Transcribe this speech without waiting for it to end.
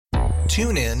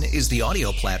TuneIn is the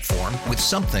audio platform with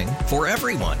something for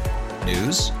everyone.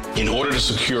 News. In order to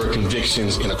secure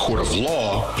convictions in a court of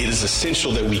law, it is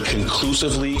essential that we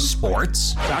conclusively.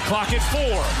 Sports. Shot clock at 4.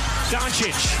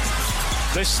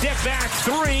 Doncic. The step back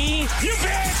 3. You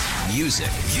bet. Music.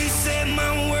 You set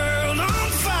my world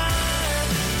on fire.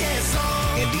 Yes,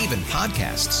 and even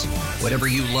podcasts. Whatever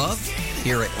you love,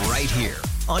 hear it right here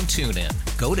on TuneIn.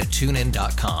 Go to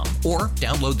TuneIn.com or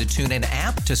download the TuneIn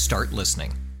app to start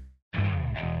listening.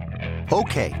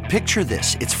 Okay, picture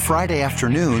this. It's Friday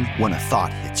afternoon when a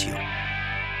thought hits you.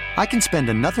 I can spend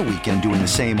another weekend doing the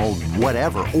same old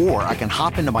whatever, or I can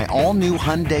hop into my all-new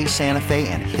Hyundai Santa Fe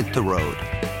and hit the road.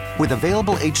 With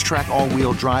available H-Track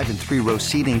all-wheel drive and 3-row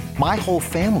seating, my whole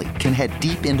family can head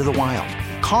deep into the wild.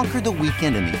 Conquer the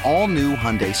weekend in the all-new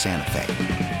Hyundai Santa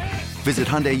Fe. Visit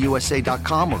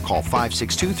HyundaiUSA.com or call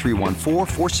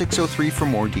 562-314-4603 for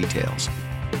more details.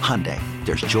 Hyundai,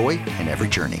 there's joy in every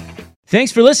journey.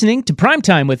 Thanks for listening to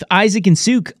Primetime with Isaac and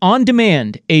Suke On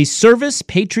Demand, a Service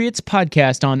Patriots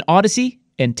podcast on Odyssey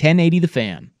and 1080 The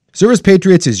Fan. Service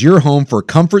Patriots is your home for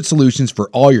comfort solutions for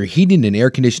all your heating and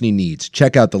air conditioning needs.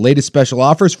 Check out the latest special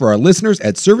offers for our listeners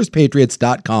at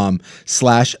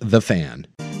servicepatriots.com/thefan.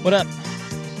 What up?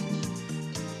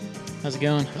 How's it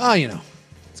going?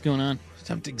 What's going on?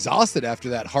 I'm exhausted after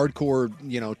that hardcore,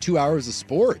 2 hours of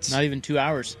sports. Not even 2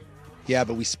 hours. Yeah,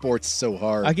 but we sports so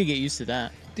hard. I could get used to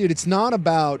that. Dude, it's not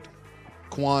about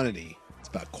quantity. It's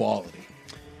about quality.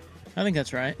 I think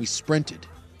that's right. We sprinted.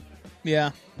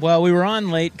 Yeah. Well, we were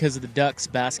on late because of the Ducks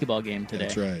basketball game today.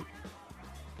 That's right.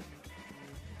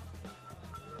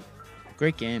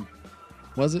 Great game.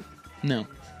 Was it? No.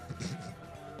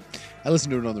 I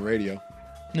listened to it on the radio.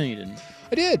 No, you didn't.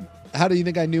 I did. How do you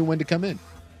think I knew when to come in?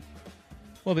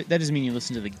 Well, but that doesn't mean you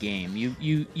listened to the game.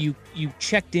 You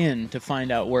checked in to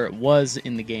find out where it was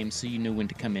in the game so you knew when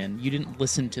to come in. You didn't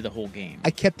listen to the whole game.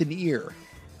 I kept an ear.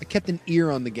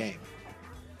 On the game.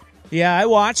 Yeah, I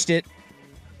watched it.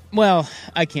 Well,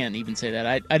 I can't even say that.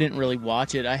 I didn't really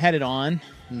watch it. I had it on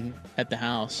at the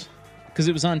house because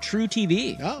it was on True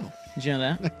TV. Oh. Did you know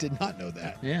that? I did not know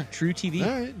that. Yeah, True TV. All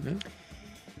right. Yeah.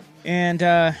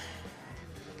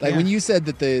 And when you said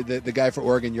that the guy for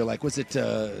Oregon, you're like, was it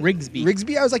Rigsby?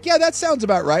 Rigsby? I was like, yeah, that sounds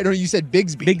about right. Or you said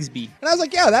Bigsby. Bigsby. And I was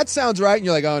like, yeah, that sounds right. And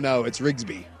you're like, oh no, it's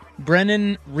Rigsby.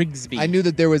 Brennan Rigsby. I knew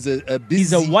that there was a busy...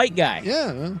 He's a white guy.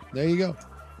 Yeah, well, there you go.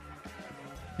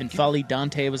 And Folly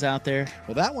Dante was out there.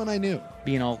 Well, that one I knew.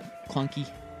 Being all clunky.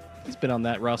 He's been on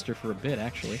that roster for a bit,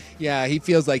 actually. Yeah, he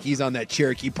feels like he's on that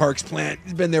Cherokee Parks plant.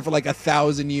 He's been there for like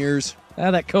 1,000 years.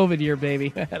 That COVID year, baby.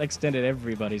 That extended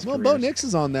everybody's careers. Bo Nix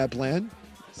is on that plan.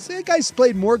 See, that guy's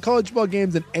played more college ball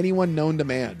games than anyone known to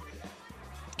man.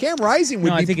 Cam Rising would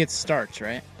be... I think it's starts,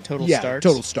 right? Total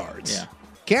starts. Yeah.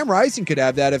 Cam Rising could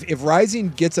have that. If Rising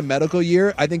gets a medical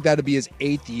year, I think that'd be his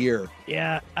 8th year.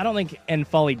 Yeah, I don't think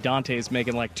Folly Dante is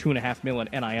making like $2.5 million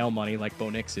NIL money like Bo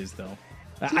Nix is, though.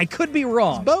 I could be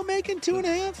wrong. Is Bo making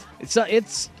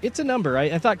 2.5? It's a number.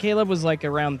 I thought Caleb was like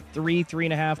around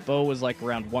 3.5. Bo was like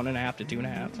around 1.5 to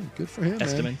 2.5. Good for him,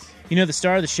 estimates. Man. You know, the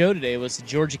star of the show today was the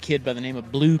Georgia kid by the name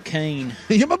of Blue Kane.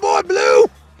 You're my boy,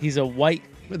 Blue. He's a white...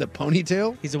 With a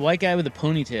ponytail? He's a white guy with a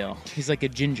ponytail. He's like a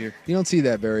ginger. You don't see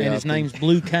that very often. And his name's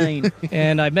Blue Kane.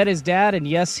 And I met his dad, and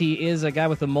yes, he is a guy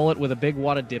with a mullet with a big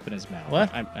wad of dip in his mouth. What?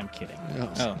 I'm kidding.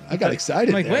 Oh. I got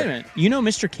excited. I'm like, wait a minute. You know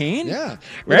Mr. Kane? Yeah.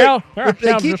 Well,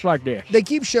 sounds just like this. They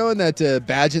keep showing that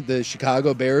Badgett, the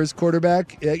Chicago Bears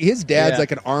quarterback, his dad's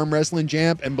like an arm wrestling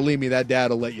champ, and believe me, that dad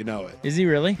will let you know it. Is he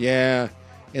really? Yeah.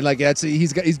 And like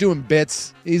he's doing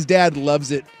bits. His dad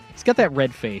loves it. He's got that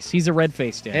red face. He's a red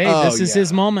face dad. Hey, this is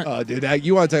his moment. Oh, dude,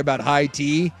 you want to talk about high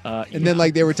T? And then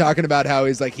like they were talking about how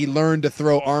he learned to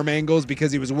throw arm angles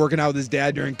because he was working out with his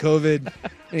dad during COVID,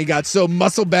 and he got so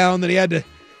muscle bound that he had to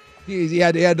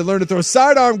learn to throw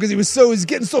sidearm because he was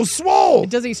getting so swole.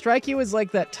 Does he strike you as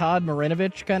like that Todd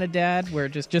Marinovich kind of dad, where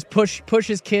just push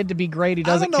his kid to be great? He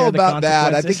doesn't care the consequences. I don't know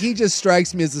about that. I think he just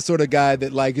strikes me as the sort of guy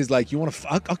that like is like, you want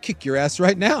to? I'll kick your ass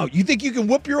right now. You think you can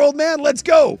whoop your old man? Let's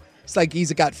go. It's like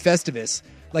he's got Festivus.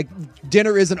 Like,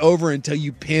 dinner isn't over until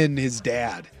you pin his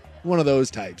dad. One of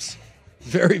those types.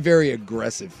 Very, very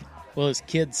aggressive. Well, his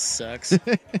kid sucks. I'll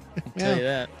tell you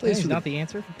that. He's not the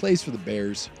answer. Plays for the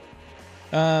Bears.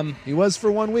 He was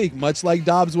for 1 week, much like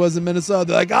Dobbs was in Minnesota.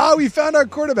 They're like, we found our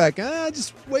quarterback.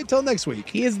 Just wait till next week.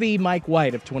 He is the Mike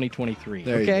White of 2023.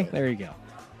 There you go.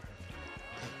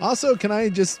 Also, can I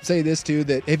just say this, too,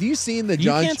 that have you seen the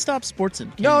John... You can't stop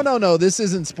sportsing. No, this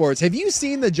isn't sports. Have you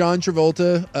seen the John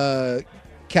Travolta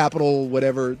Capital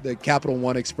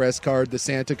One Express card, the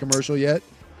Santa commercial yet?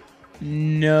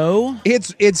 No.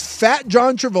 It's fat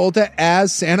John Travolta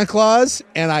as Santa Claus,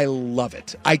 and I love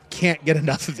it. I can't get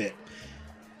enough of it.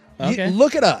 Okay.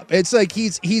 Look it up. It's like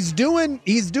he's doing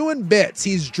bits.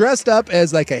 He's dressed up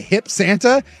as like a hip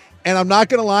Santa, and I'm not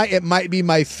gonna lie, it might be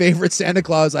my favorite Santa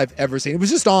Claus I've ever seen. It was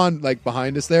just on like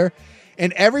behind us there,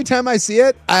 and every time I see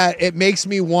it, it makes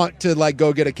me want to like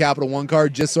go get a Capital One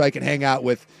card just so I can hang out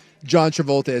with John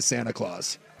Travolta as Santa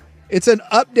Claus. It's an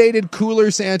updated,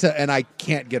 cooler Santa, and I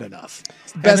can't get enough.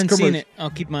 It's the best Haven't seen it. I'll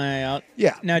keep my eye out.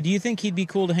 Yeah. Now, do you think he'd be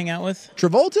cool to hang out with?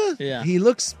 Travolta? Yeah. He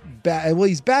looks bad. Well,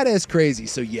 he's badass crazy,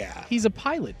 so yeah. He's a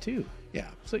pilot too. Yeah.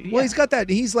 So yeah. Well, he's got that.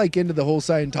 He's like into the whole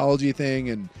Scientology thing,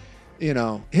 and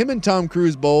him and Tom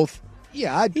Cruise both.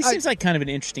 Yeah, He seems like kind of an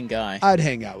interesting guy. I'd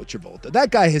hang out with Travolta.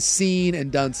 That guy has seen and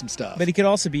done some stuff. But he could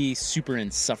also be super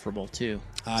insufferable too.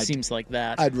 Seems like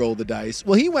that. I'd roll the dice.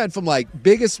 Well, he went from like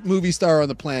biggest movie star on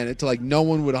the planet to like no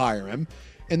one would hire him,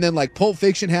 and then like Pulp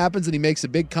Fiction happens and he makes a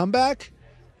big comeback.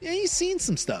 Yeah, he's seen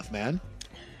some stuff, man.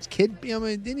 His kid,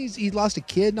 didn't he lost a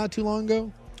kid not too long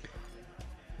ago?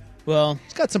 Well,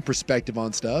 he's got some perspective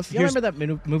on stuff. You remember that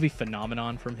movie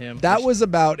Phenomenon from him? That was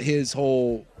about his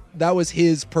whole. That was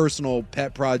his personal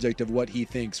pet project of what he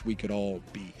thinks we could all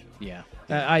be. Yeah,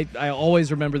 I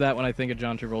always remember that when I think of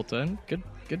John Travolta. And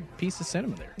good piece of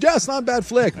cinema there. Yeah, it's not a bad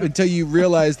flick until you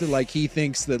realize that like he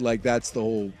thinks that like that's the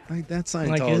whole that's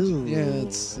Scientology. Yeah,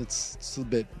 it's a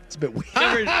bit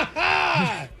weird.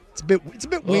 It's a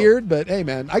bit weird, but hey,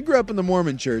 man, I grew up in the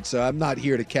Mormon church, so I'm not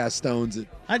here to cast stones at.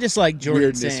 I just like Jordan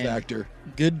weirdness saying, factor.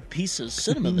 Good piece of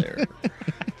cinema there.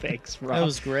 Thanks, Rob. That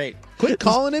was great. Quit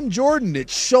calling him Jordan.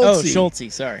 It's Schultze. Oh,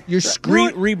 Schultze. Sorry. You're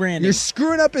screwing rebranding. You're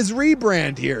screwing up his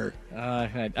rebrand here.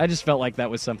 I just felt like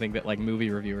that was something that like movie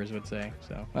reviewers would say.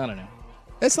 So I don't know.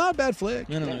 It's not a bad flick.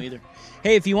 I don't know either.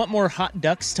 Hey, if you want more Hot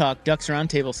Ducks talk, Ducks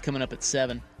Roundtable's coming up at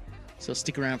 7. So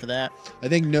stick around for that. I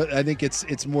think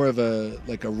it's more of a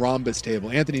rhombus table.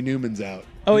 Anthony Newman's out.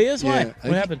 Oh, he is? Yeah, Why?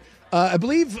 What happened? I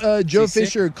believe Joe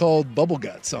Fisher called bubble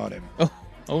guts on him.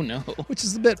 Oh no. Which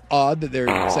is a bit odd that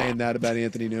they're saying that about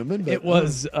Anthony Newman. But it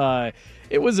was a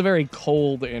very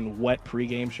cold and wet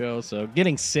pregame show. So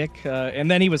getting sick, and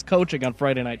then he was coaching on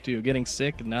Friday night too. Getting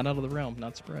sick, not out of the realm.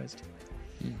 Not surprised.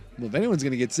 Well, if anyone's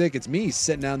going to get sick, it's me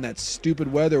sitting out in that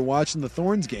stupid weather watching the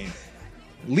Thorns game.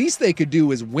 Least they could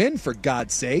do is win, for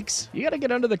God's sakes. You got to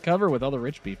get under the cover with all the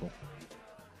rich people.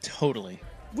 Totally.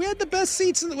 We had the best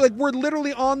seats. We're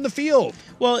literally on the field.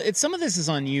 Well, some of this is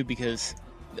on you because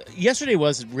yesterday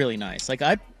was really nice. Like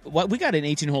we got in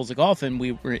 18 holes of golf and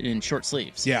we were in short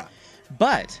sleeves. Yeah.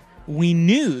 But we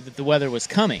knew that the weather was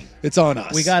coming. It's on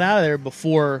us. We got out of there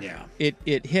before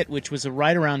it hit, which was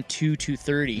right around 2:30.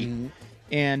 Mm-hmm.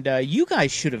 And you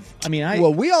guys should have. I mean,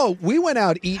 we went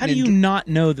out eating. How do you not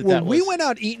know that? That was? We went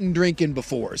out eating, drinking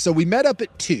before, so we met up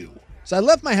at 2. So I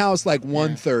left my house like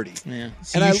 1:30. Yeah.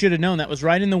 So you should have known that was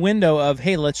right in the window of,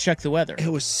 hey, let's check the weather. It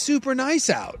was super nice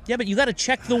out. Yeah, but you got to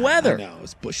check the weather. I know, it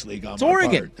was Bush League on it's my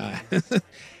Oregon. part.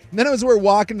 And then as we're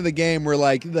walking to the game, we're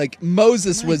like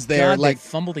Moses was there. God, like they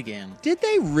fumbled again. Did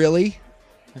they really?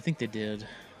 I think they did.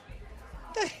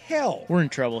 What the hell? We're in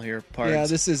trouble here, Pards. Yeah,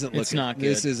 this isn't looking. It's not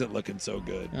good. This isn't looking so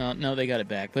good. No, they got it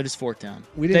back, but it's 4th down.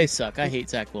 They suck. I hate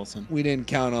Zach Wilson. We didn't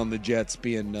count on the Jets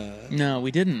being. No,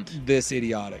 we didn't. This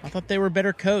idiotic. I thought they were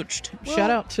better coached. Well, shout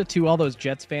out to all those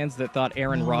Jets fans that thought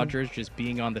Aaron Rodgers just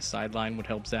being on the sideline would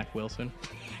help Zach Wilson.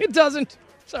 It doesn't.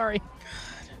 Sorry. God.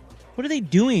 What are they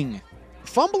doing?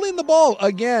 Fumbling the ball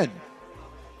again.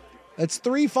 That's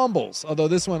 3 fumbles, although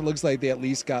this one looks like they at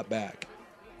least got back.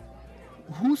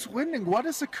 Who's winning? What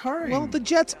is occurring? Well, the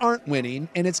Jets aren't winning,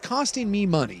 and it's costing me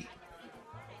money.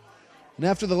 And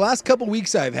after the last couple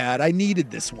weeks I've had, I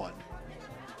needed this one.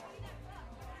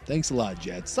 Thanks a lot,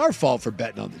 Jets. It's our fault for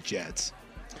betting on the Jets.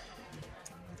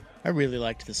 I really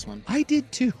liked this one. I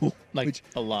did too.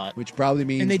 A lot. Which probably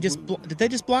means... And they just... did they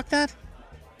just block that?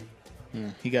 Yeah,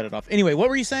 he got it off. Anyway, what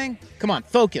were you saying? Come on,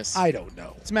 focus. I don't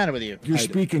know. What's the matter with you? You're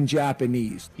speaking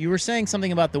Japanese. You were saying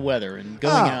something about the weather and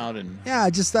going out and... Yeah, I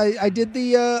did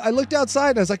the... I looked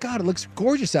outside and I was like, God, it looks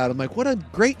gorgeous out. I'm like, what a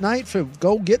great night for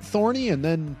go get Thorny and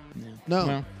then... Yeah. No.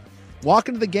 Well, walk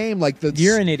into the game like the...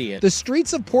 You're an idiot. The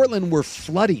streets of Portland were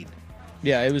flooding.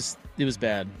 Yeah, it was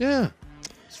bad. Yeah.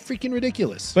 It's freaking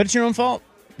ridiculous. But it's your own fault.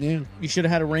 Yeah. You should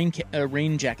have had a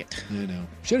rain jacket. I know.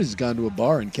 Should have just gone to a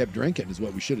bar and kept drinking is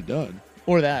what we should have done.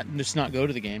 Or that, and just not go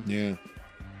to the game. Yeah.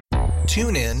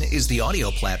 TuneIn is the audio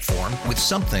platform with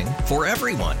something for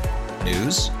everyone.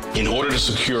 News. In order to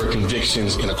secure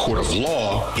convictions in a court of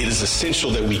law, it is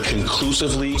essential that we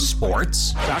conclusively...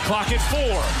 Sports. Shot clock at 4.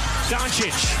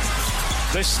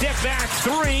 Doncic. The step back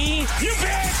 3. You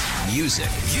bet! Music.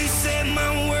 You set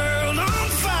my world on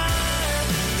fire.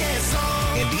 Yes,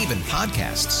 even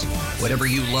podcasts. Whatever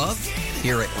you love,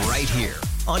 hear it right here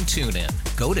on TuneIn.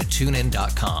 Go to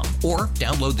TuneIn.com or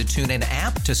download the TuneIn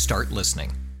app to start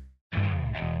listening.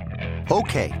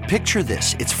 Okay, picture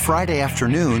this. It's Friday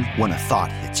afternoon when a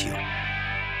thought hits you.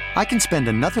 I can spend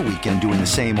another weekend doing the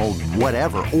same old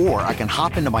whatever, or I can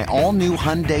hop into my all-new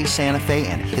Hyundai Santa Fe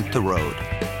and hit the road.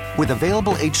 With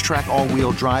available H-Track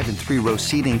all-wheel drive and 3-row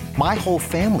seating, my whole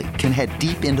family can head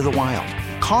deep into the wild.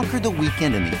 Conquer the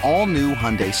weekend in the all-new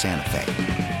Hyundai Santa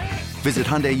Fe. Visit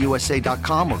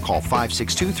HyundaiUSA.com or call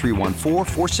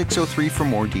 562-314-4603 for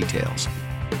more details.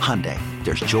 Hyundai,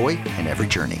 there's joy in every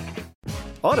journey.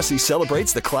 Odyssey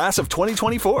celebrates the class of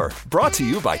 2024, brought to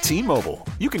you by T-Mobile.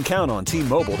 You can count on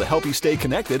T-Mobile to help you stay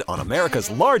connected on America's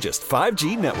largest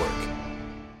 5G network.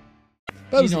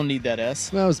 You don't need that S.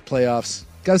 That was playoffs.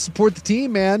 Got to support the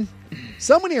team, man.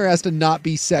 Someone here has to not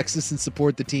be sexist and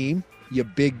support the team. You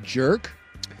big jerk.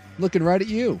 Looking right at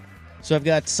you. So I've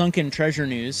got sunken treasure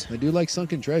news. I do like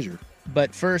sunken treasure.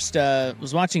 But first,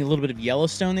 was watching a little bit of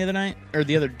Yellowstone the other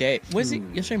day. Was it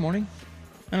yesterday morning?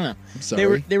 I don't know. I'm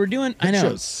sorry. They were doing. That I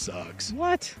know. show sucks.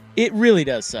 What? It really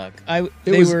does suck.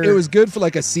 It was good for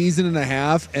like a season and a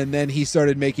half, and then he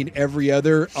started making every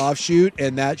other offshoot,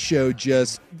 and that show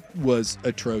just was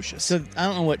atrocious. So I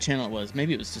don't know what channel it was.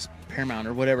 Maybe it was just Paramount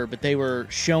or whatever. But they were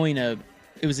showing it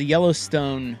was a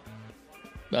Yellowstone.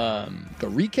 A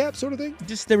recap sort of thing.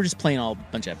 They were just playing all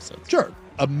a bunch of episodes. Sure,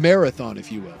 a marathon,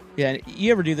 if you will. Yeah.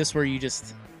 You ever do this where you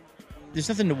just? There's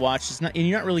nothing to watch. And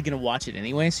you're not really going to watch it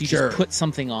anyway, so you just put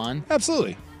something on.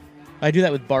 Absolutely. I do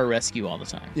that with Bar Rescue all the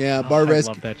time. Yeah, Bar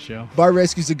Rescue. I love that show. Bar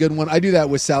Rescue's a good one. I do that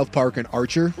with South Park and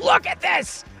Archer. Look at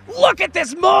this! Look at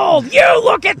this mold! You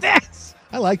look at this!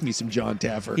 I like me some John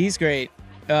Taffer. He's great.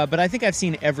 But I think I've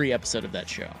seen every episode of that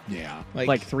show. Yeah.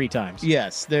 Like 3 times.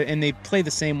 Yes. And they play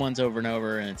the same ones over and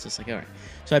over, and it's just like, all right.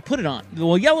 So I put it on.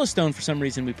 Well, Yellowstone, for some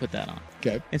reason, we put that on.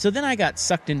 Okay. And so then I got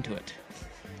sucked into it.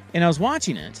 And I was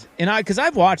watching it, because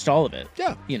I've watched all of it.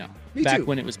 Yeah. Me back too.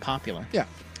 when it was popular. Yeah.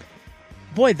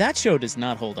 Boy, that show does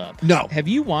not hold up. No. Have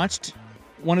you watched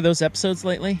one of those episodes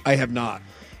lately? I have not.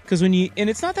 Because and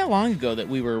it's not that long ago that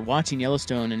we were watching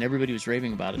Yellowstone and everybody was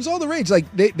raving about it. It was all the rage. Like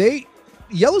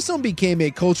Yellowstone became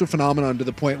a cultural phenomenon to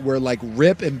the point where like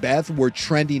Rip and Beth were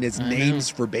trending as names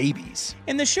for babies.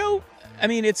 And the show,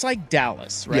 it's like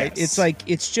Dallas, right? Yes.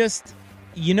 It's just,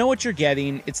 you know what you're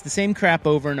getting. It's the same crap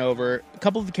over and over. A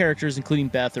couple of the characters, including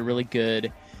Beth, are really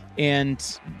good.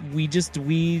 And we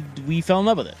fell in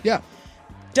love with it. Yeah.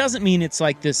 Doesn't mean it's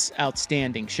like this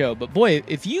outstanding show. But boy,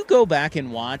 if you go back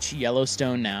and watch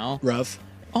Yellowstone now. Rough.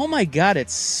 Oh my God,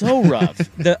 it's so rough.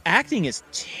 The acting is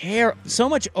so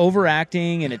much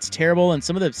overacting, and it's terrible. And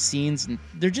some of the scenes,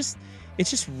 it's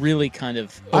just really kind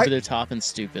of over the top and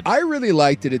stupid. I really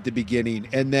liked it at the beginning.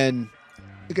 And then,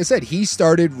 like I said, he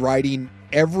started writing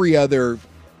every other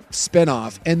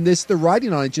spinoff. And the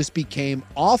writing on it just became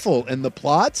awful. And the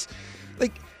plots,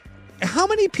 like, how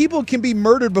many people can be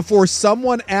murdered before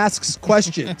someone asks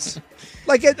questions?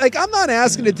 Like I'm not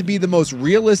asking it to be the most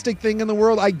realistic thing in the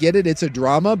world. I get it. It's a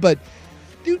drama, but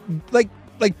dude, like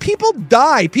people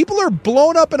die. People are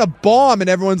blown up in a bomb and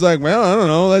everyone's like, well, I don't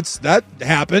know. That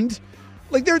happened.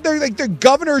 Like they're like their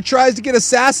governor tries to get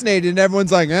assassinated and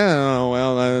everyone's like, oh,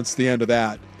 well, that's the end of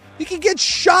that. You can get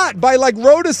shot by like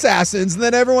road assassins and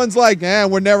then everyone's like,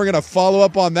 we're never going to follow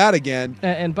up on that again.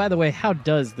 And by the way, how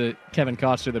does the Kevin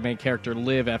Costner, the main character,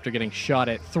 live after getting shot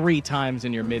at 3 times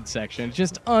in your midsection? It's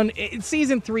just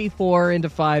season 3, 4 into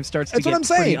 5 starts to get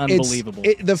pretty unbelievable.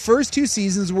 The first 2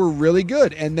 seasons were really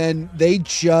good. And then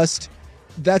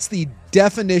that's the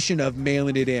definition of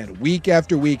mailing it in week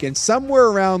after week. And somewhere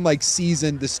around like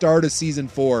the start of season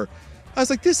 4, I was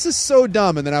like, this is so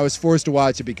dumb. And then I was forced to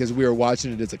watch it because we were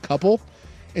watching it as a couple.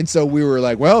 And so we were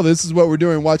like, well, this is what we're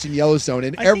doing, watching Yellowstone.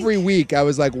 And every week I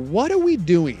was like, what are we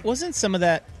doing? Wasn't some of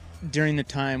that during the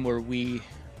time where I don't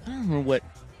remember what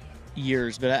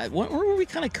years, but were we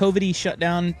kind of COVID-y shut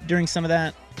down during some of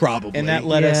that? Probably. And that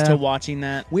led us to watching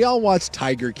that. We all watched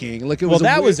Tiger King. Like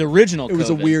that was original COVID. It was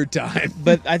a weird time.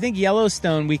 But I think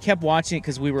Yellowstone, we kept watching it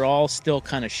because we were all still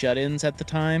kind of shut-ins at the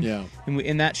time. Yeah.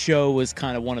 And that show was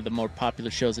kind of one of the more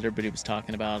popular shows that everybody was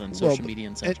talking about on social media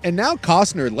and such. And now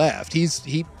Costner left.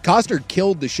 Costner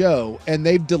killed the show, and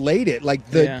they've delayed it. Like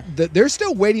they're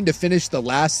still waiting to finish the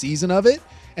last season of it.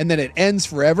 and then it ends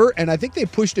forever. And I think they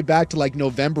pushed it back to like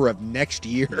November of next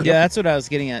year. Yeah, that's what I was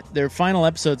getting at. Their final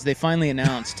episodes, they finally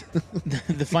announced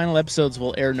the final episodes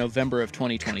will air November of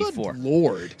 2024. Good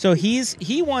Lord. So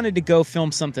he wanted to go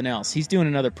film something else. He's doing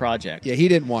another project. Yeah, he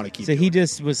didn't want to keep So he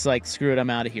just was like, screw it,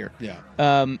 I'm out of here. Yeah.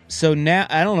 So now,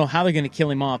 I don't know how they're going to kill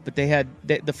him off, but they had,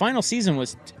 the final season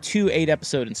was 2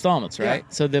 8-episode installments, right? Yeah.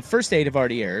 So the first 8 have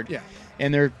already aired. Yeah.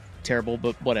 And they're terrible,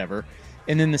 but whatever.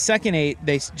 And then the second 8,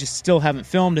 they just still haven't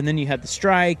filmed, and then you had the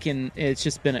strike, and it's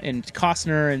just been, and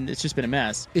Costner, and it's just been a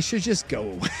mess. It should just go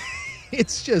away.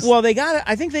 It's just... Well,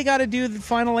 I think they got to do the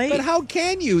final 8. But how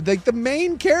can you? Like, the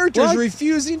main character's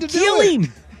refusing to do kill it.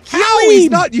 Him! How?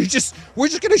 He's not... We're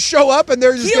just going to show up, and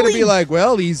they're just going to be like,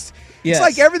 well, he's... Yes. It's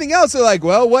like everything else. They're like,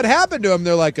 well, what happened to him?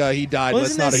 They're like, he died. Well,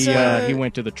 Let's not this, he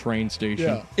went to the train station.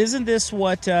 Yeah. Isn't this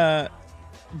what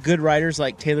good writers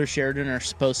like Taylor Sheridan are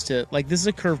supposed to... Like, this is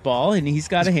a curveball, and he's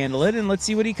got to handle it, and let's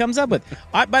see what he comes up with.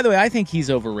 By the way, I think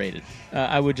he's overrated.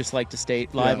 I would just like to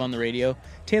state live on the radio,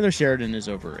 Taylor Sheridan is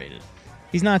overrated.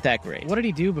 He's not that great. What did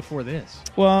he do before this?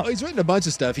 Well, he's written a bunch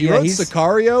of stuff. He wrote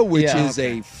Sicario, which is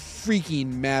a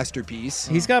freaking masterpiece.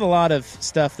 He's got a lot of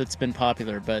stuff that's been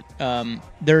popular, but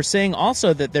they're saying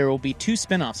also that there will be 2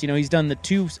 spinoffs. You know, he's done the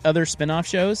 2 other spinoff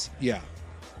shows. Yeah.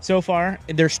 So far,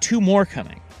 there's 2 more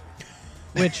coming.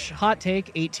 Which, hot take,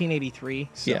 1883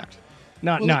 sucked. Yeah.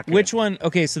 Not good. Which one?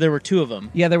 Okay, so there were 2 of them.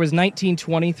 Yeah, there was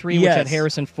 1923, which had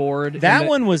Harrison Ford. That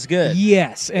one was good.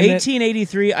 Yes. And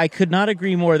 1883, I could not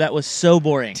agree more. That was so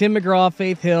boring. Tim McGraw,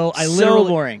 Faith Hill. So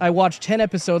boring. I watched 10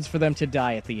 episodes for them to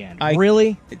die at the end.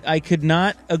 Really? I could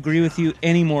not agree with you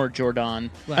anymore,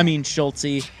 Jordan. Wow. I mean,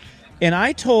 Schultze. And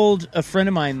I told a friend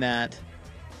of mine that,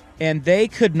 and they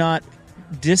could not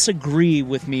disagree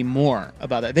with me more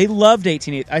about that. They loved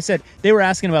 1883. I said, they were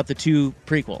asking about the 2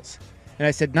 prequels. And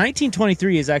I said,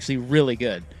 1923 is actually really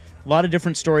good. A lot of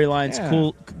different storylines,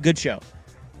 cool, good show.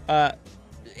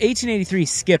 1883,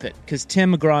 skip it, because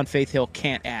Tim McGraw and Faith Hill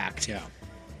can't act. Yeah.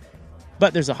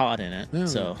 But there's a hot in it,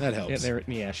 so that helps.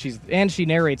 She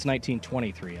narrates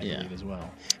 1923, I believe, as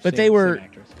well. But they were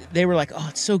like, oh,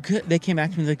 it's so good. They came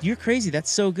back to me like, you're crazy. That's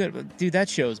so good. But, dude, that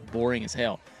show is boring as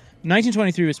hell.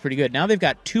 1923 was pretty good. Now they've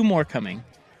got 2 more coming.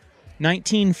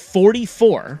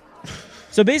 1944.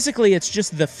 So basically, it's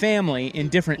just the family in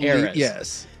different eras.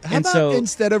 Yes. How about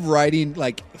instead of writing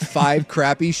like 5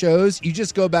 crappy shows, you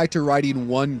just go back to writing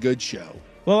 1 good show?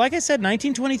 Well, like I said,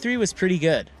 1923 was pretty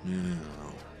good.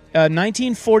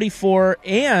 1944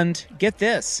 and, get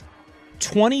this,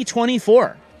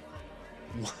 2024.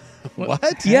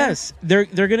 What? Yes. They're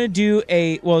going to do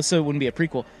so it wouldn't be a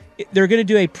prequel. They're going to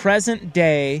do a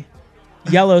present-day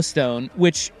Yellowstone,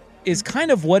 which is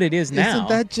kind of what it is now. Isn't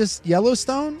that just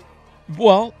Yellowstone?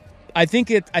 Well, I think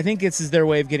this is their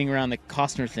way of getting around the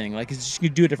Costner thing. Like, it's just, you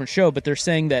do a different show, but they're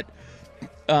saying that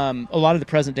a lot of the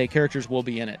present-day characters will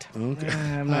be in it. Okay.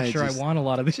 I'm not sure I want a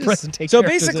lot of these present-day so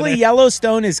characters. So basically,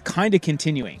 Yellowstone is kind of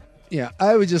continuing. Yeah,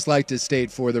 I would just like to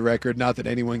state for the record, not that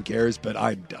anyone cares, but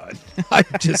I'm done.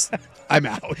 I'm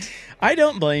out. I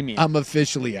don't blame you. I'm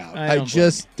officially out. I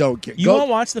just don't care. You won't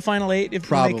watch the final 8 if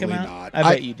probably they come out? Not. I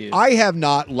bet you do. I have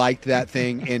not liked that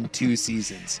thing in 2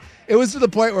 seasons. It was to the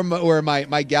point where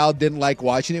my gal didn't like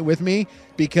watching it with me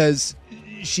because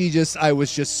I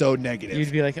was just so negative.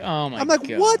 You'd be like, oh my God. I'm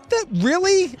like, what? That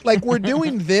really? Like, we're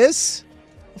doing this?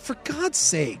 For God's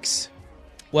sakes.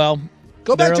 Well,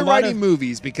 go back to writing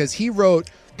movies, because he wrote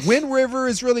Wind River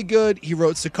is really good. He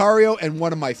wrote Sicario, and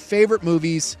one of my favorite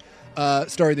movies,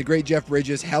 starring the great Jeff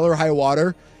Bridges, Hell or High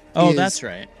Water. Oh, that's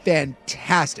right.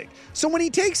 Fantastic. So when he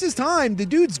takes his time, the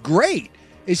dude's great.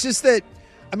 It's just that,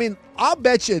 I mean, I'll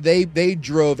bet you they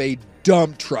drove a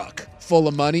dump truck full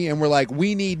of money and were like,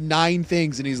 we need 9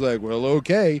 things. And he's like, well,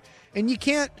 okay. And you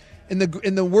can't, in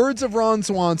the words of Ron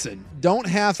Swanson, don't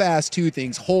half-ass 2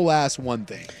 things, whole-ass 1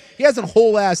 thing. He hasn't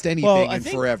whole-assed anything in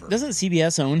forever. Doesn't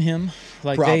CBS own him?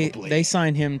 Like, probably. They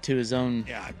signed him to his own.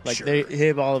 Yeah, I'm like sure. They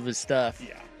have all of his stuff.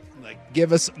 Yeah. Like,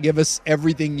 give us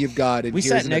everything you've got, and we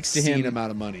here's sat an next to obscene him.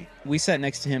 amount of money. We sat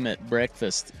next to him at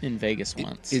breakfast in Vegas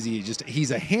once. Is he just?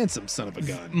 He's a handsome son of a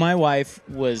gun. My wife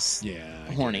was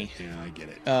horny. Yeah, I get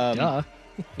it. Duh.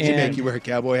 Did he make you wear a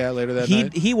cowboy hat later that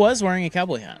night? He was wearing a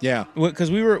cowboy hat. Yeah, because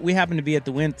we happened to be at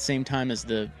the Wynn at the same time as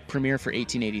the premiere for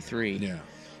 1883. Yeah,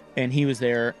 and he was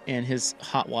there, and his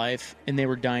hot wife, and they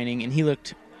were dining, and he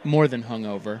looked more than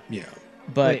hungover. Yeah,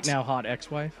 but wait, now hot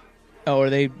ex-wife. Oh, are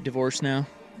they divorced now?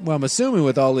 Well, I'm assuming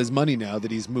with all his money now that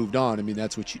he's moved on. I mean,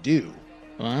 that's what you do.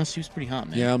 Well, she was pretty hot,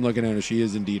 man. Yeah, I'm looking at her. She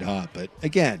is indeed hot. But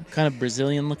again, kind of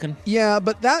Brazilian looking. Yeah,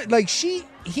 but that like he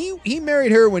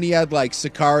married her when he had like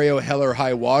Sicario, Hell or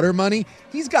High Water money.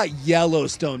 He's got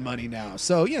Yellowstone money now.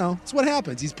 So, it's what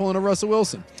happens. He's pulling a Russell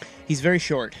Wilson. He's very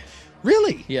short.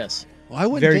 Really? Yes. Well, I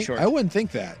wouldn't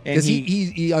think that. Because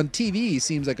he on TV he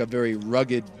seems like a very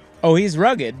rugged. Oh, he's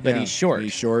rugged, but he's short.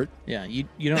 He's short. Yeah, you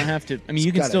don't have to. I mean,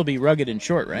 you can still be rugged and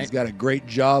short, right? He's got a great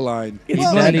jawline.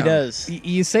 He does.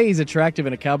 You say he's attractive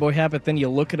in a cowboy hat, but then you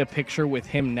look at a picture with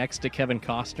him next to Kevin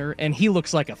Costner, and he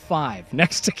looks like a 5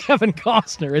 next to Kevin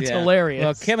Costner. It's hilarious.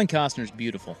 Well, Kevin Costner's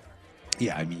beautiful.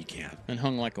 Yeah, I mean, you can't. And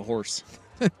hung like a horse.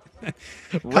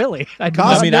 Really? I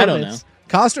don't know.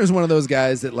 Costner's one of those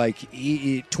guys that, like,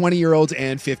 20-year-olds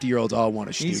and 50-year-olds all want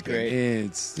to shoot. He's great.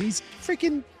 He's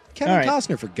freaking Kevin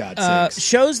Costner, for God's sakes.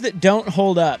 Shows that don't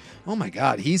hold up. Oh, my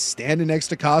God. He's standing next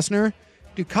to Costner.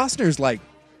 Dude, Costner's, like,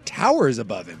 towers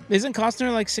above him. Isn't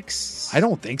Costner, like, 6'2"? I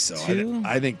don't think so.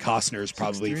 I think Costner's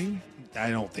probably... 6'3"?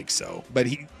 I don't think so. But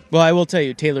he... Well, I will tell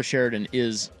you, Taylor Sheridan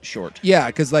is short. Yeah,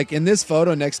 because, like, in this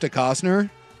photo next to Costner...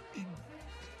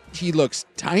 He looks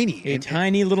tiny. A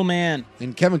tiny little man.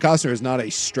 And Kevin Costner is not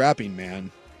a strapping man.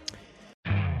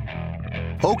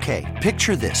 Okay,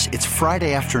 picture this. It's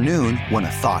Friday afternoon when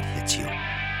a thought hits you.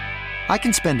 I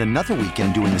can spend another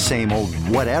weekend doing the same old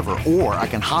whatever, or I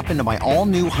can hop into my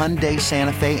all-new Hyundai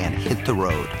Santa Fe and hit the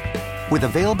road. With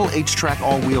available H-Track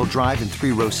all-wheel drive and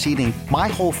 3-row seating, my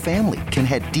whole family can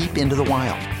head deep into the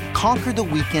wild. Conquer the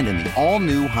weekend in the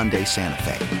all-new Hyundai Santa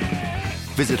Fe.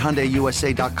 Visit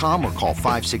HyundaiUSA.com or call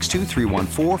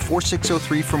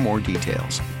 562-314-4603 for more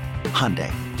details.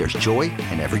 Hyundai, there's joy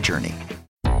in every journey.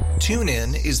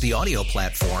 TuneIn is the audio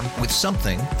platform with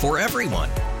something for everyone.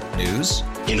 News.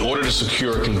 In order to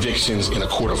secure convictions in a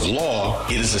court of law,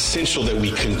 it is essential that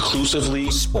we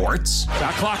conclusively... Sports.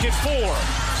 Shot clock at 4.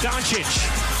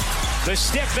 Doncic. The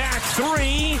step back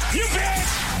 3. You bet.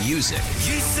 Music.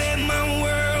 You set my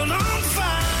world on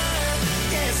fire.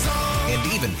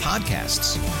 And even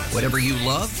podcasts. Whatever you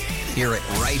love, hear it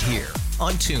right here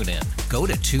on TuneIn. Go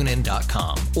to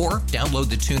TuneIn.com or download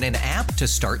the TuneIn app to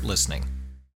start listening.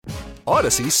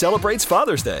 Odyssey celebrates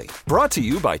Father's Day, brought to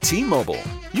you by T-Mobile.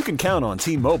 You can count on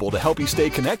T-Mobile to help you stay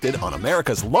connected on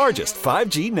America's largest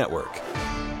 5G network.